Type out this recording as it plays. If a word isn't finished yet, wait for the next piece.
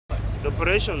The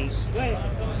operations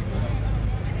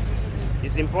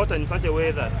is important in such a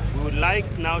way that we would like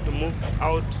now to move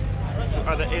out to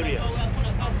other areas,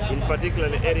 in particular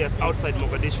areas outside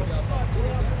Mogadishu.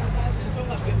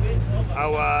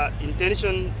 Our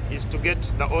intention is to get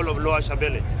the whole of Lower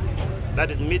Shabelle, that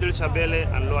is Middle Shabelle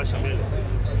and Lower Shabelle.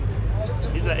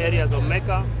 These are areas of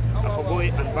Mecca,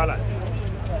 Afogoi and Balad,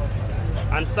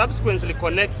 and subsequently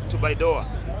connect to Baidoa.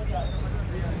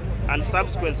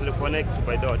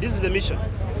 This is the mission.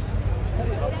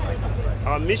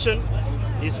 Our mission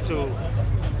is to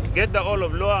get the whole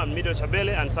of Lower and Middle Shabelle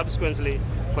and subsequently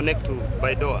connect to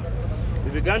Baidoa.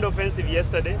 We began the offensive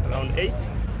yesterday around 8,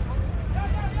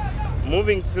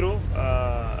 moving through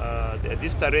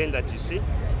this terrain that you see.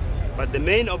 But the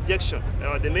main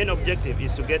objective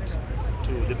is to get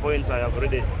to the points I have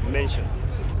already mentioned.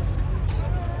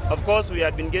 Of course, we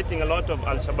had been getting a lot of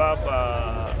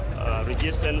Al-Shabaab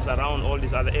resistance around all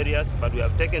these other areas, but we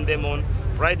have taken them on.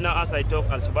 Right now, as I talk,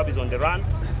 Al-Shabaab is on the run,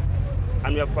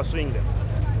 and we are pursuing them.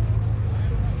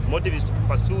 Motive is to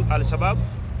pursue Al-Shabaab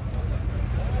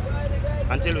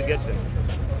until we get them.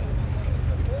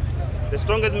 The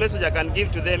strongest message I can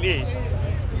give to them is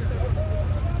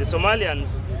the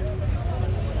Somalians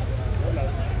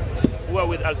who are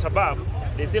with Al-Shabaab,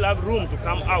 they still have room to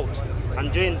come out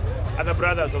and join other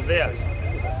brothers of theirs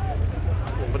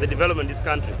for the development of this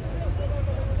country.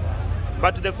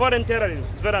 But to the foreign terrorists,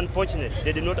 it's very unfortunate,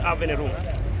 they do not have any room.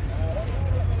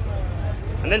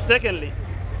 And then secondly,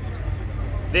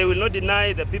 they will not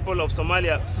deny the people of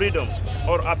Somalia freedom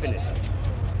or happiness.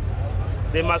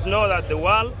 They must know that the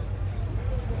world,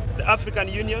 the African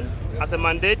Union, has a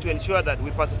mandate to ensure that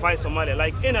we pacify Somalia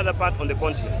like any other part on the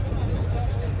continent.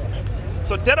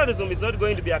 So terrorism is not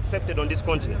going to be accepted on this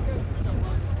continent.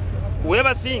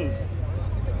 Whoever thinks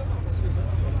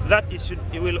that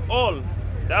it will hold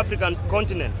the African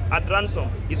continent at ransom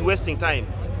is wasting time,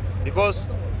 because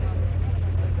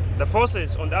the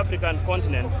forces on the African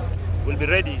continent will be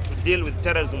ready to deal with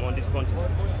terrorism on this continent.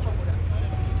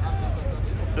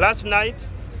 Last night,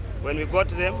 when we got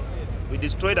them, we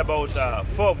destroyed about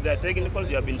 4 of their technicals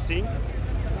you have been seeing.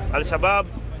 Al-Shabaab,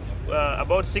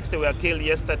 about 60 were killed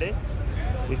yesterday.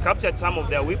 We captured some of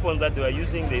their weapons that they were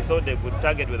using. They thought they could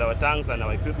target with our tanks and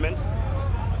our equipment.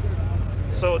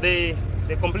 So they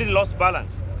completely lost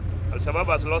balance. Al-Shabaab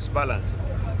has lost balance.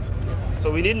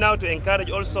 So we need now to encourage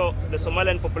also the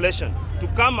Somalian population to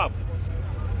come up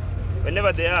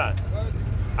whenever they are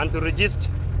and to resist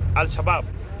Al-Shabaab,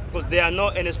 because they are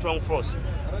not any strong force.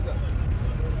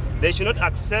 They should not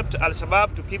accept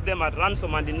Al-Shabaab to keep them at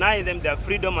ransom and deny them their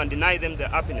freedom and deny them their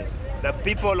happiness. The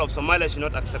people of Somalia should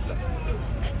not accept that.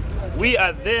 We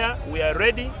are there, we are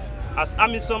ready as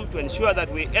AMISOM to ensure that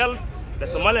we help the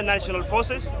Somalian National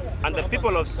Forces and the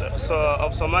people of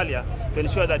Somalia to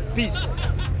ensure that peace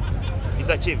is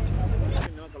achieved.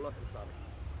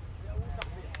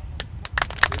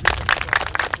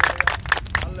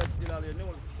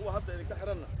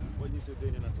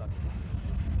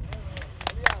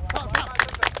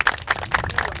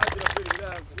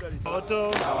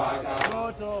 Moto,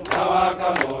 moto, tawaka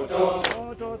moto,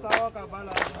 moto, tawaka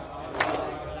bala.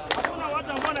 Hakuna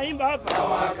watu ambao wanaimba hapa.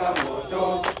 Tawaka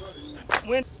moto.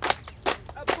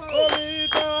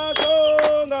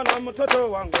 Nitasonga na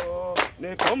mtoto wangu,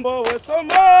 nikomboe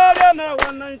Somalia na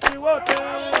wananchi wote.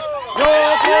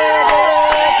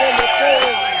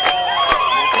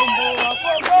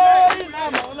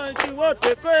 Wananchi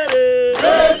wote kweli.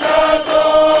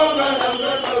 Nitasonga na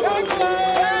mtoto wangu,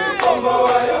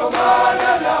 nikomboe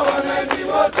Somalia na wananchi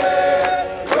wote.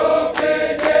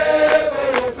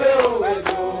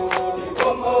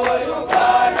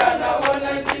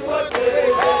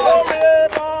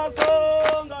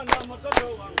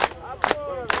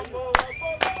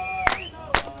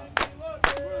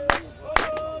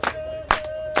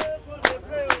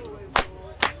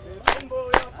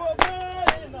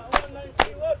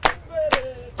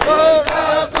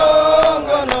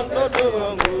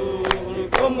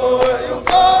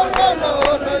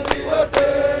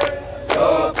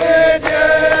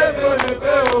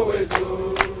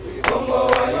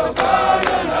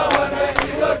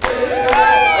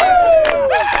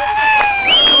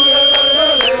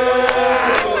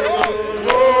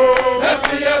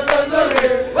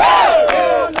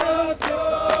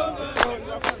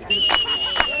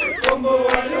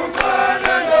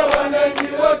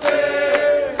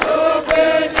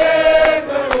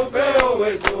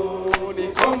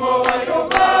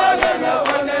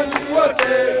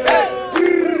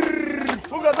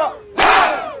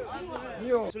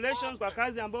 Congratulations kwa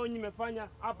kazi ambayo nimefanya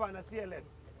hapa na CLF.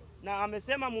 Na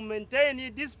amesema mu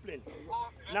maintain discipline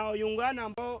na Uganda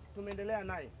ambao tumeendelea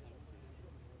naye.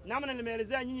 namna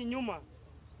nimeelezea nyinyi nyuma,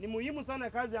 ni muhimu sana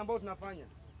kazi ambayo tunafanya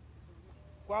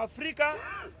kwa Afrika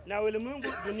na ulimwengu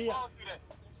dunia.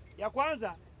 Ya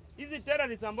kwanza, hizi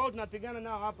terrorists ambao tunapigana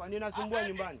nao hapa ni nasumbua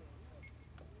nyumbani.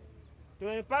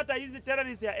 Tumepata hizi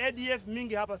terrorists ya ADF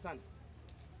mingi hapa sana.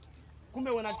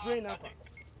 Kumbe wana train hapa.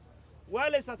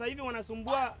 Wale sasa hivi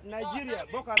wanasumbua Nigeria,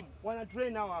 Boko Haram, wana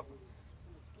train nao hapa.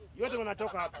 Yote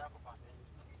wanatoka hapa.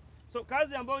 So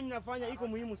kazi ambayo ninafanya iko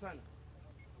muhimu sana.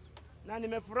 Na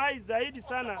nimefurahi zaidi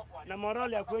sana na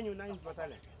morale ya kwenyu 9th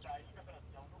Battalion.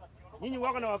 Nyinyi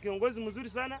wako na kiongozi mzuri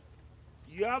sana.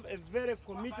 You have a very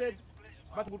committed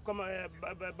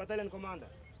battalion commander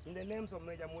in the names of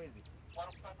Major Mwezi.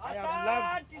 I have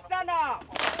loved sana.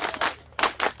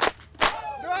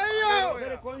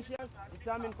 Very conscious,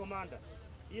 determined commander.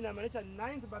 Inamaanisha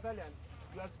 9th Battalion,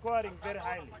 you are scoring very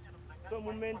highly. So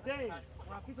mu maintain,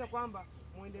 muhakikisha kwamba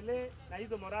muendelee na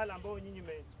hizo morale ambao nyinyi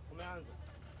umeanza.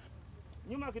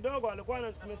 Nyuma kidogo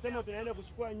walikuwa tumesema tunaenda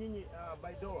kuchukua nyinyi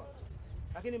Baidoa.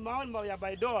 Lakini maoni ya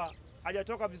Baidoa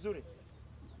hajatoka vizuri.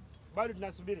 Bado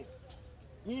tunasubiri.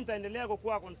 Nyinyi taendelea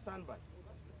kukuwa on standby.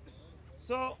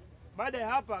 So baada ya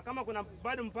hapa kama kuna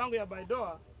bado mpango ya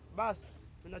Baidoa, basi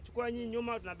tunachukua nyinyi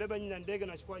nyuma, tunabeba nyinyi na ndege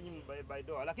na tunachukua nyinyi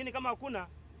Baidoa. Lakini kama hakuna,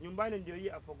 nyumbani ndio hii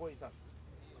Afogoi sasa.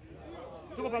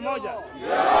 Tuko pamoja?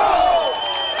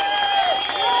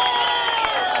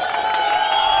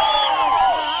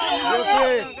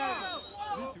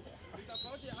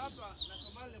 Tofauti hapa na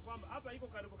Somalia ni kwamba hapa iko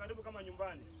karibu kama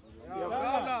nyumbani.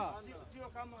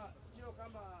 Sio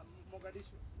kama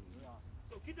Mogadishu.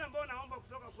 So kitu ambacho naomba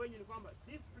kutoka kwenyu ni kwamba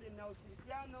discipline na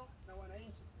ushirikiano na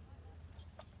wananchi.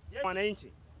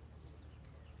 Wananchi.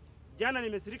 Jana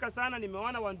nimesirika sana,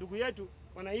 nimeona wa ndugu yetu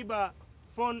wanaiba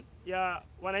phone ya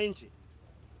wananchi.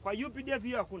 Kwa UPDF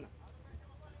hiyo hakuna.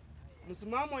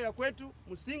 Msimamo ya kwetu,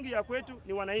 msingi ya kwetu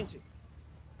ni wananchi.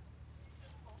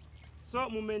 So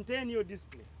mu maintain your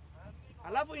discipline.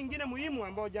 Alafu ingine muhimu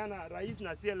ambao jana rais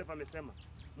na CLF amesema,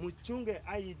 mchunge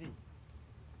IED.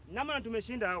 Namna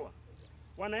tumeshinda hawa.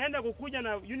 Wanaenda kukuja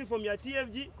na uniform ya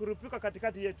TFG kurupika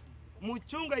katikati yetu.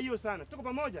 Mchunge hiyo sana. Tuko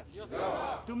pamoja? Yes,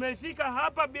 sir. Tumefika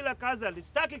hapa bila casualty.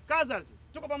 Sitaki casualty.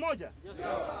 Tuko pamoja? Yes,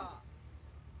 sir.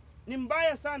 Ni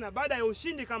mbaya sana baada ya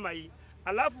ushindi kama hii.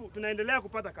 Alafu tunaendelea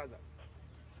kupata casualty.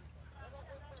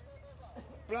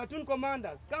 Platoon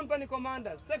commanders, company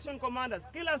commanders, section commanders,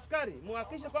 kila askari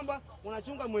muhakikishe kwamba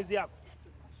unachunga mwezi yako.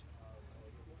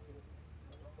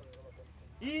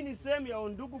 Hii ni sehemu ya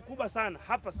undugu kubwa sana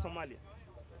hapa Somalia.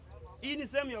 Hii ni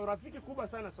sehemu ya urafiki kubwa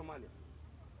sana Somalia.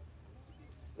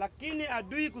 Lakini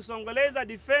adui kusongeleza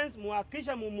defense,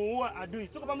 muhakikisha mumuua adui.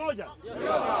 Tuko pamoja? Yes,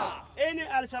 sir. Any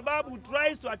Al-Shabaab who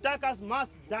tries to attack us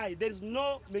must die. There is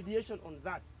no mediation on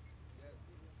that.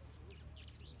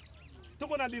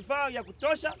 Tuko na vifaa ya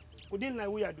kutosha kudili na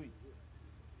huyu adui.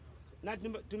 Na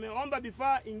tumeomba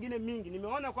vifaa ingine mingi.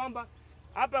 Nimeona kwamba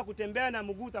hapa kutembea na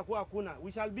mguu takuwa hakuna.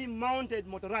 We shall be mounted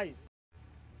motorized.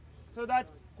 So that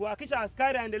kuhakikisha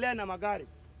askari aendelee na magari.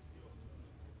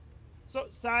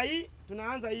 So saa hii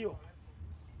tunaanza hiyo.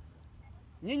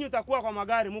 Nyinyi utakuwa kwa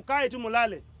magari, mkae tu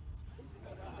mulale.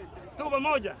 Tuko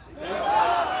pamoja?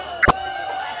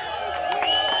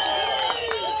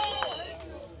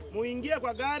 Muingie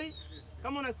kwa gari.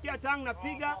 Kama unasikia tangu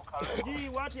napiga, hii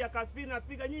watu ya Kaspiri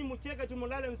napiga, nyinyi mcheke tu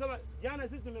mulale msema jana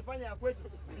sisi tumefanya ya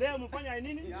kwetu. Leo mfanya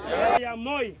nini? Ya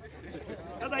Moi.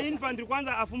 Sasa infantry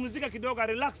kwanza afumuzika kidogo,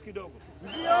 relax kidogo.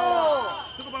 Ndio.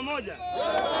 Tuko pamoja?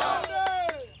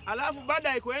 Alafu baada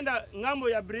ya kuenda ngambo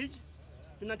ya bridge,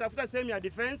 tunatafuta sehemu ya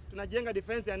defense, tunajenga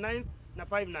defense ya 9 na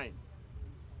 59.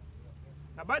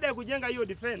 Na baada ya kujenga hiyo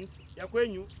defense ya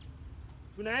kwenyu,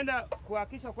 tunaenda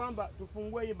kuhakikisha kwamba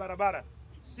tufungue hii barabara.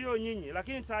 Sio nyinyi,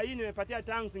 lakini saa hii nimepatia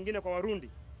tanks zingine kwa Warundi.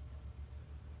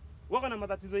 Wako na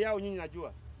matatizo yao nyinyi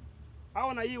najua.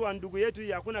 Hao na hii wa ndugu yetu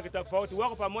hii hakuna kitofauti.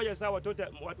 Wako pamoja sawa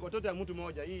watoto ya mtu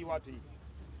mmoja hii watu hii.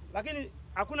 Lakini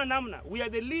hakuna namna. We are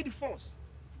the lead force.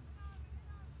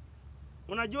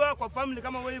 Unajua kwa family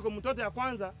kama wewe uko mtoto ya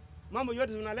kwanza, mambo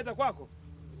yote tunaleta kwako.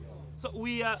 So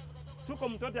tuko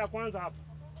mtoto ya kwanza hapa.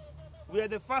 We are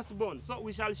the firstborn. So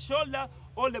we shall shoulder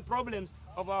all the problems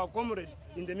of our comrades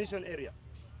in the mission area.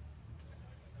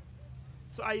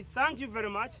 So I thank you very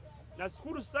much.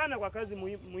 Nashukuru sana kwa kazi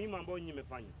muhimu ambayo nyinyi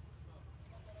mmefanya.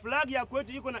 Flag ya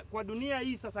kwetu iko kwa dunia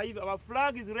hii sasa hivi. Our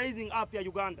flag is raising up ya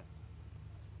Uganda.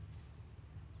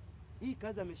 Hii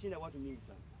kazi ameshinda watu mingi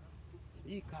sana.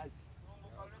 Hii kazi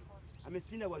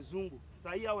ameshinda wazungu.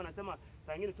 Sasa hii hao wanasema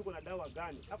saa nyingine tuko na dawa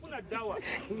gani? Hakuna dawa.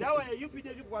 Dawa ya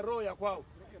UPDF kwa roho ya kwao.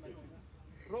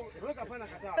 Roho hapana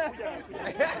kataa. Kuja.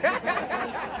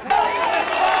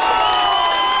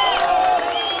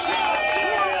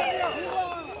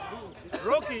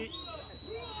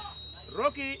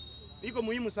 Rocky iko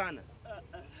muhimu sana.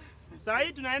 Saa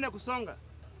hii tunaenda kusonga.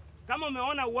 Kama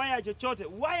umeona waya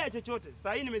chochote.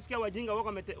 Saa hii nimesikia wajinga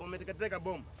wako wameteketeka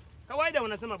bomu. Kawaida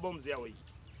wanasema bombs yao hii.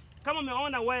 Kama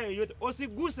umeona waya yoyote,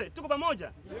 usiguse. Tuko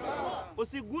pamoja?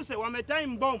 Usiguse, wametime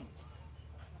bomb.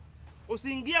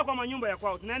 Usiingia kwa manyumba ya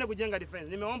kwao. Tunaenda kujenga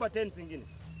defense. Nimeomba 10 zingine.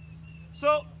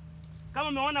 So, kama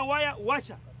umeona waya,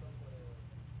 wacha.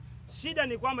 Shida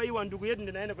ni kwamba hii ndugu yetu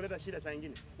ndio naenda kuleta shida saa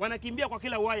nyingine. Wanakimbia kwa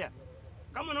kila waya.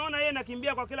 Kama unaona yeye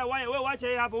anakimbia kwa kila waya, wewe wacha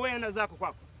yeye hapo, wewe enda zako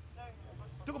kwako.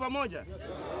 Tuko pamoja?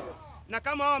 Na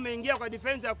kama hao wameingia kwa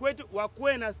defense ya kwetu,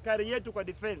 wakuwe na askari yetu kwa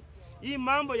defense. Hii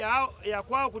mambo ya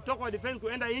kwao kutoka kwa defense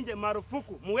kuenda nje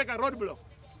marufuku, muweka roadblock.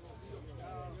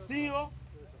 Sio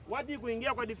wadi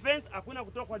kuingia kwa defense, hakuna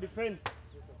kutoka kwa defense.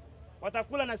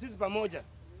 Watakula na sisi pamoja.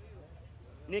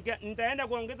 Nitaenda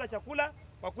kuongeza chakula,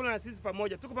 wakula na sisi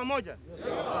pamoja. Tuko pamoja?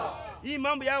 Hii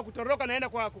mambo yao kutoroka naenda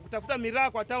kwa kutafuta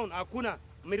miraa kwa town, hakuna.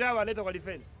 Miraa waleta kwa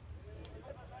defense.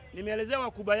 Nimeelezea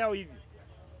wakubwa yao hivi.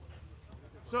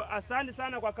 So asante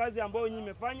sana kwa kazi ambayo nyinyi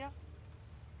mmefanya.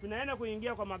 Tunaenda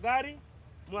kuingia kwa magari.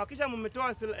 Muhakisha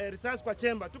mmetoa risasi kwa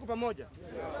chemba. Tuko pamoja?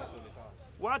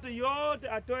 Watu yote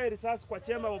atoe risasi kwa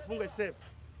chemba, mfunge safe.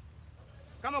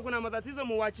 Kama kuna matatizo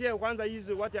muwachie kwanza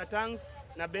hizo watu ya tanks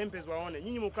na bempes waone.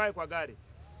 Nyinyi mkae kwa gari.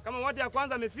 Kama watu ya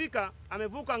kwanza amefika,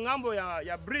 amevuka ngambo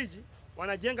ya bridge,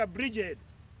 wanajenga bridgehead.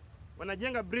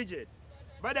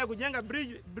 Baada ya kujenga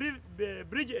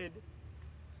bridgehead,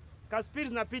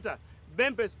 Kaspirs napita,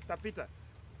 bempes tapita.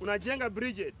 Unajenga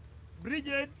bridgehead.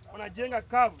 Unajenga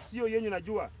curve, sio yenye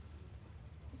najua.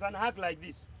 It's an arc like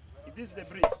this. If this is the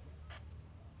bridge.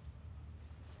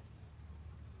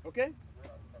 Okay?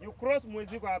 You cross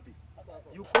mwezi uko hapi.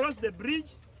 You cross the bridge.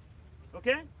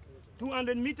 Okay?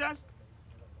 200 meters.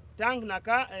 Tank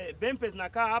nakaa, bempes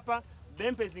nakaa hapa,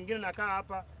 bempes zingine nakaa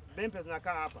hapa, bempes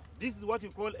nakaa hapa. This is what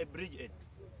you call a bridgehead.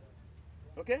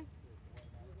 Okay?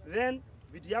 Then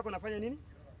vitu yako nafanya nini?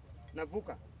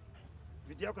 Navuka.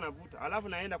 Vitu yako navuta. Alafu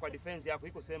naenda kwa defense yako,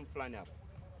 iko sehemu fulani hapa.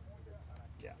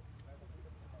 Yeah.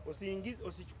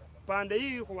 Usipande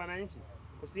hii kwa wananchi.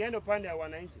 Usiende upande ya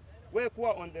wananchi. Wewe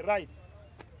kuwa on the right.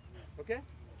 Okay?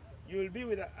 You will be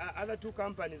with other 2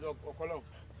 companies of Okolong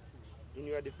in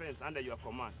your defense under your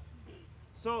command.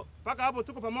 So, paka hapo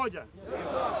tuko pamoja? Yes,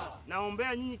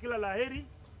 naombea nyinyi kila laheri.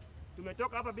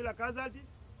 Tumetoka hapa bila casualty.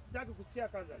 Sitaki kusikia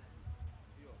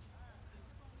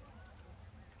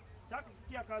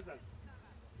casualty.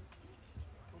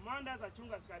 Commanders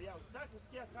achunga askari yao. Sitaki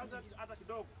kusikia casualty hata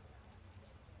kidogo.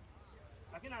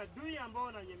 Lakini adui ambao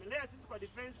ananyemelea sisi kwa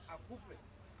defense akufe.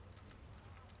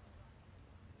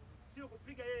 Sio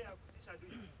kupiga yeye ya kutisha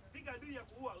adui. Piga adui ya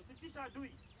kuua, usitisha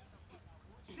adui.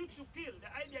 Shoot to kill.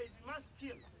 The idea is you must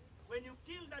kill. When you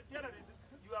kill that terrorist,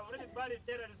 you have already buried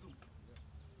terrorism.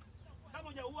 Kama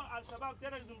hujaua Al-Shabaab,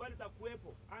 terrorism bado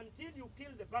itakuwepo until you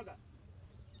kill the bugger.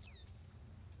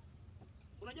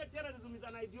 Unajua terrorism is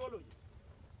an ideology.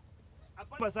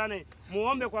 Hapana sana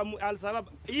muombe kwa Al-Shabaab.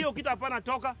 Hiyo kitu hapana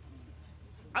toka.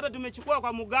 Hata tumechukua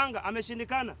kwa muganga,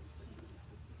 ameshindikana.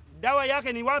 Dawa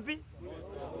yake ni wapi?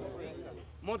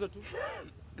 Moto tu.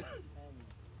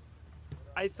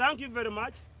 I thank you very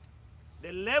much.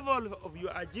 The level of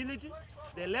your agility,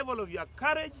 the level of your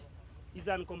courage is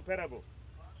incomparable.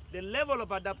 The level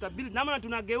of adaptability. Namna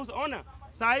tunageuza, ona,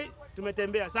 sahi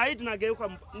tumetembea, sahi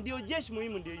tunageuka, ndio jeshi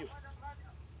muhimu ndio hiyo.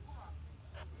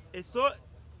 So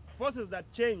forces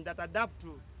that change, that adapt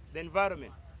to the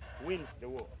environment wins the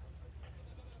war.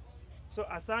 So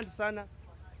asante sana.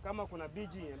 Kama kuna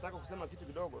BG, nataka kusema kitu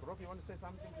kidogo. Rocky, you want to say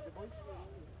something to the boys?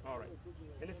 All right.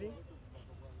 Anything?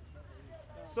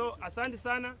 So asante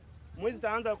sana. Mwezi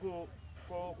taanza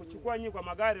kuchukua nyinyi kwa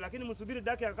magari, lakini msubiri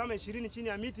dakika kama 20 chini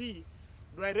ya miti hii.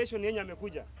 Duration yenye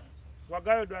amekuja.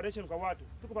 Wagawe duration kwa watu.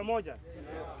 Tuko pamoja?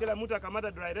 Kila mtu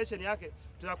akamata duration yake,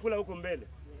 tutakula huko mbele.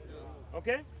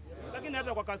 Okay? Lakini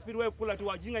hata kwa Kaspiri wewe kula tu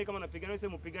wajinga kama napigana wewe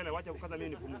mpigane, wacha kukaza mimi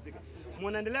nipumzike.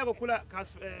 Munaendelea kukula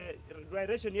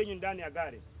duration yenyu ndani ya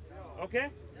gari. Okay?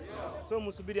 So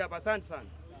msubiri hapa. Asante sana.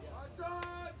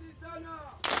 Asante sana.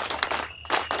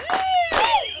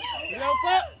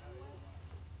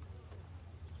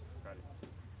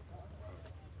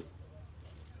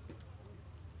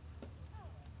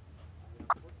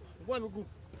 Mguu.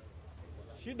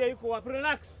 Shida iko wapi?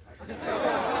 Relax.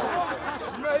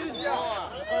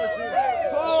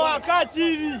 Poa, kaa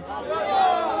chini.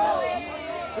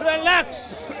 Relax.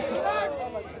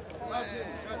 Kaa chini.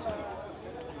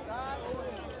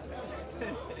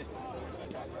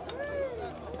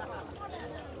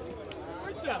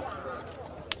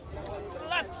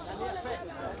 Relax.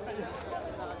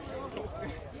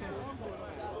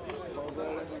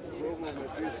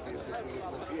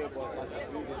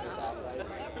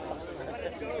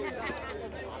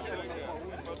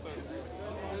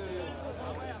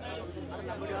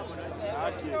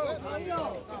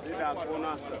 Sida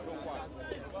kuna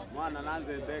mwana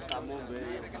nanze ndeka mombe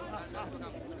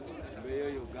hiyo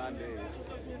Uganda.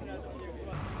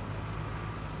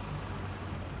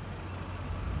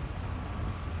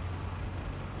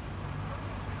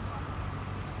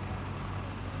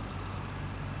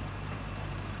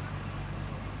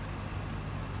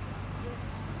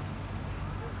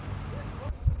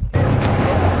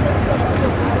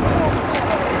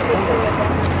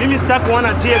 Mimi sitaki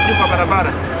kuona TFG kwa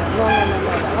barabara.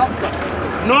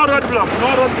 No roadblock,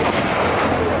 no roadblock.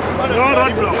 No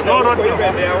roadblock, no roadblock.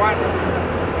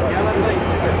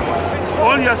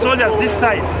 All your soldiers this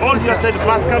side. All your soldiers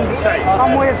must come this side.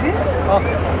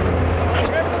 Okay.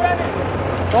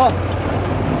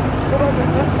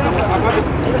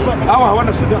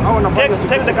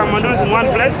 Take the commandos in one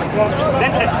place,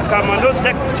 then the commandos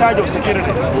take charge of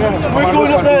security. We're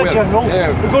going up there, General.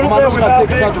 We're going up there without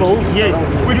vehicles. Yes.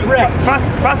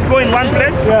 First go in one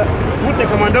place, put the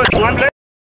commandos in one place.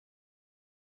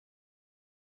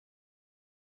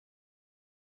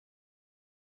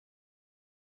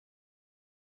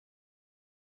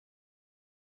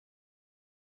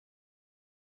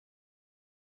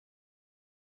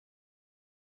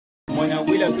 When I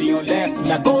will be on left,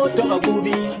 la go to a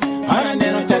booby. I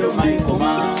never tell my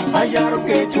coma. I yar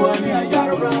get to any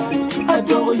ayara. I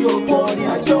do your body,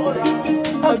 I do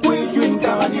right. I quit you in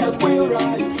Cavani, I quit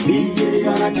right. He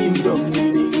and a kingdom.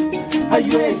 I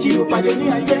wait you, Pagani,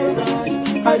 I get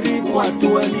right. I read what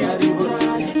to any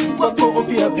arrival. What go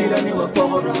be a pillar, never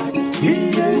go right.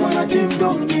 He and a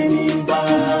kingdom.